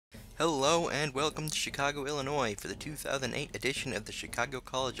Hello and welcome to Chicago, Illinois for the 2008 edition of the Chicago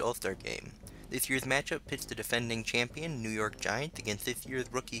College All-Star Game. This year's matchup pits the defending champion New York Giants against this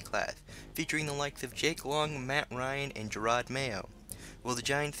year's rookie class, featuring the likes of Jake Long, Matt Ryan, and Jerod Mayo. Will the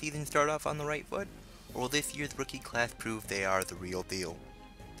Giants season start off on the right foot, or will this year's rookie class prove they are the real deal?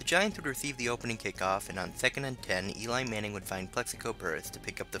 The Giants would receive the opening kickoff, and on 2nd and 10, Eli Manning would find Plexico Burress to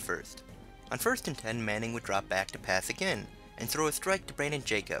pick up the first. On 1st and 10, Manning would drop back to pass again, and throw a strike to Brandon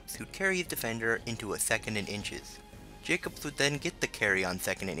Jacobs, who'd carry his defender into a 2nd and inches. Jacobs would then get the carry on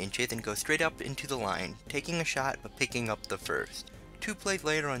 2nd and inches and go straight up into the line, taking a shot but picking up the first. 2 plays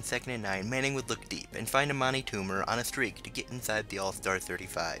later on 2nd and 9, Manning would look deep and find Amani Toomer on a streak to get inside the All-Star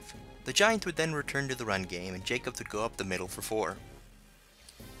 35. The Giants would then return to the run game and Jacobs would go up the middle for 4.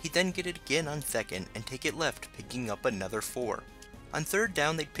 He'd then get it again on 2nd and take it left, picking up another 4. On 3rd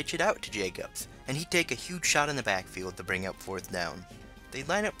down, they'd pitch it out to Jacobs, and he'd take a huge shot in the backfield to bring up 4th down. They'd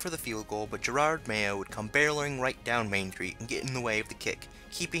line up for the field goal, but Jerod Mayo would come barreling right down Main Street and get in the way of the kick,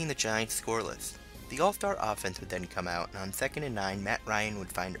 keeping the Giants scoreless. The All-Star offense would then come out, and on 2nd and 9, Matt Ryan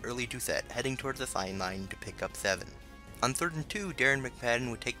would find early Doucette heading towards the sideline to pick up 7. On 3rd and 2, Darren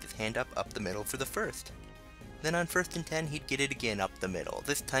McFadden would take this handoff up the middle for the first. Then on 1st and 10, he'd get it again up the middle,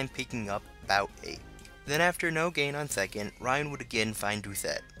 this time picking up about 8. Then after no gain on 2nd, Ryan would again find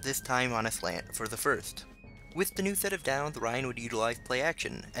Doucette, this time on a slant for the first. With the new set of downs, Ryan would utilize play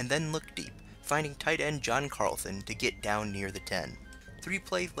action, and then look deep, finding tight end John Carlson to get down near the 10. 3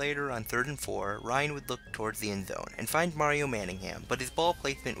 plays later on 3rd and 4, Ryan would look towards the end zone and find Mario Manningham, but his ball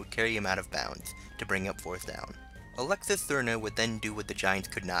placement would carry him out of bounds to bring up 4th down. Alexis Serna would then do what the Giants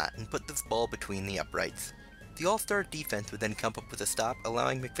could not and put this ball between the uprights. The All-Star defense would then come up with a stop,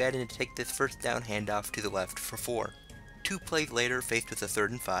 allowing McFadden to take this first down handoff to the left for 4. 2 plays later, faced with a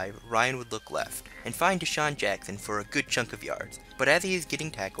 3rd and 5, Ryan would look left, and find Deshaun Jackson for a good chunk of yards, but as he is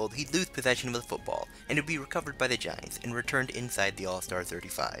getting tackled, he'd lose possession of the football, and it would be recovered by the Giants, and returned inside the All-Star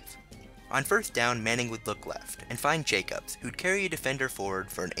 35. On 1st down, Manning would look left, and find Jacobs, who'd carry a defender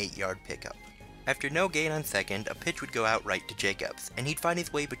forward for an 8-yard pickup. After no gain on 2nd, a pitch would go out right to Jacobs, and he'd find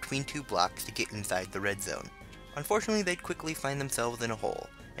his way between 2 blocks to get inside the red zone. Unfortunately, they'd quickly find themselves in a hole,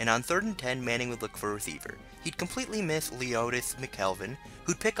 and on 3rd and 10, Manning would look for a receiver. He'd completely miss Leotis McKelvin,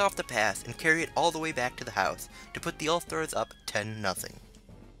 who'd pick off the pass and carry it all the way back to the house to put the All-Stars up 10-0.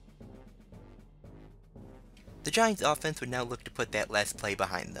 The Giants' offense would now look to put that last play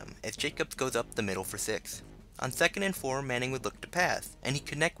behind them, as Jacobs goes up the middle for 6. On 2nd and 4, Manning would look to pass, and he'd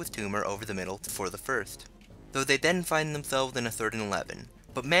connect with Toomer over the middle for the first. Though they then find themselves in a 3rd and 11.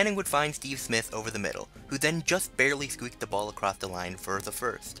 But Manning would find Steve Smith over the middle, who then just barely squeaked the ball across the line for the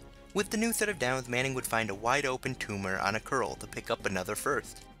first. With the new set of downs, Manning would find a wide-open Toomer on a curl to pick up another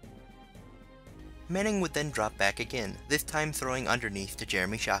first. Manning would then drop back again, this time throwing underneath to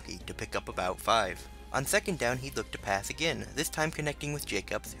Jeremy Shockey to pick up about 5. On 2nd down, he'd look to pass again, this time connecting with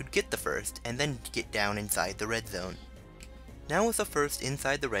Jacobs, who'd get the first, and then get down inside the red zone. Now with a first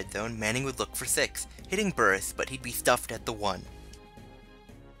inside the red zone, Manning would look for 6, hitting Burress, but he'd be stuffed at the 1.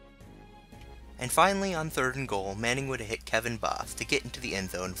 And finally, on 3rd and goal, Manning would hit Kevin Boss to get into the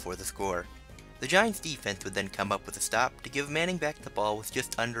end zone for the score. The Giants' defense would then come up with a stop to give Manning back the ball with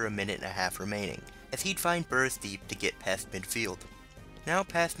just under a minute and a half remaining, as he'd find Burress deep to get past midfield. Now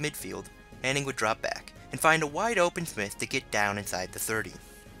past midfield, Manning would drop back, and find a wide open Smith to get down inside the 30.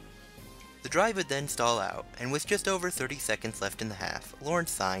 The drive would then stall out, and with just over 30 seconds left in the half,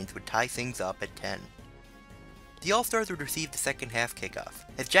 Lawrence Sines would tie things up at 10. The All-Stars would receive the second half kickoff,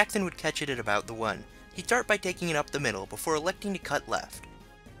 as Jackson would catch it at about the 1. He'd start by taking it up the middle before electing to cut left,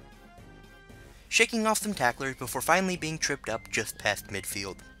 shaking off some tacklers before finally being tripped up just past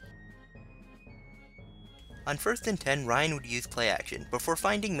midfield. On 1st and 10, Ryan would use play action before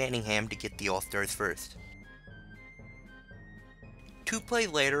finding Manningham to get the All-Stars first. 2 plays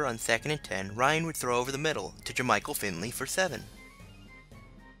later on 2nd and 10, Ryan would throw over the middle to Jermichael Finley for 7.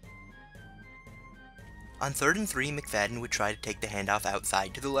 On 3rd and 3, McFadden would try to take the handoff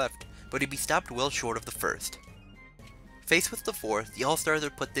outside to the left, but he'd be stopped well short of the first. Faced with the 4th, the All-Stars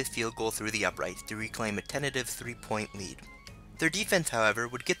would put this field goal through the uprights to reclaim a tentative 3-point lead. Their defense, however,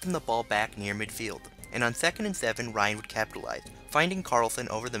 would get them the ball back near midfield, and on 2nd and 7, Ryan would capitalize, finding Carlson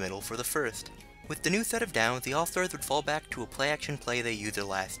over the middle for the first. With the new set of downs, the All-Stars would fall back to a play-action play they used their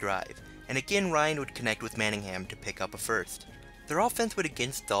last drive, and again Ryan would connect with Manningham to pick up a first. Their offense would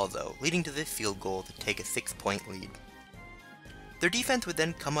again stall though, leading to this field goal to take a 6-point lead. Their defense would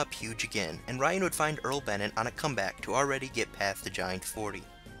then come up huge again, and Ryan would find Earl Bennett on a comeback to already get past the Giants' 40.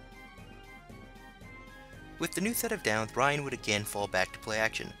 With the new set of downs, Ryan would again fall back to play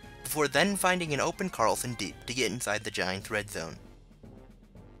action, before then finding an open Carlson deep to get inside the Giants' red zone.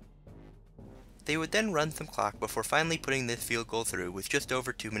 They would then run some clock before finally putting this field goal through with just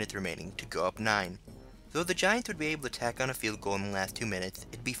over 2 minutes remaining to go up 9. Though the Giants would be able to tack on a field goal in the last 2 minutes,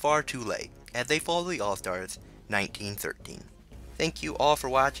 it'd be far too late, as they fall to the All-Stars 19-13. Thank you all for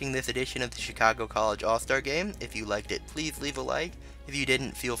watching this edition of the Chicago College All-Star Game. If you liked it, please leave a like. If you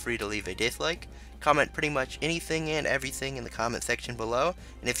didn't, feel free to leave a dislike. Comment pretty much anything and everything in the comment section below,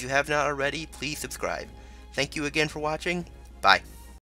 and if you have not already, please subscribe. Thank you again for watching. Bye.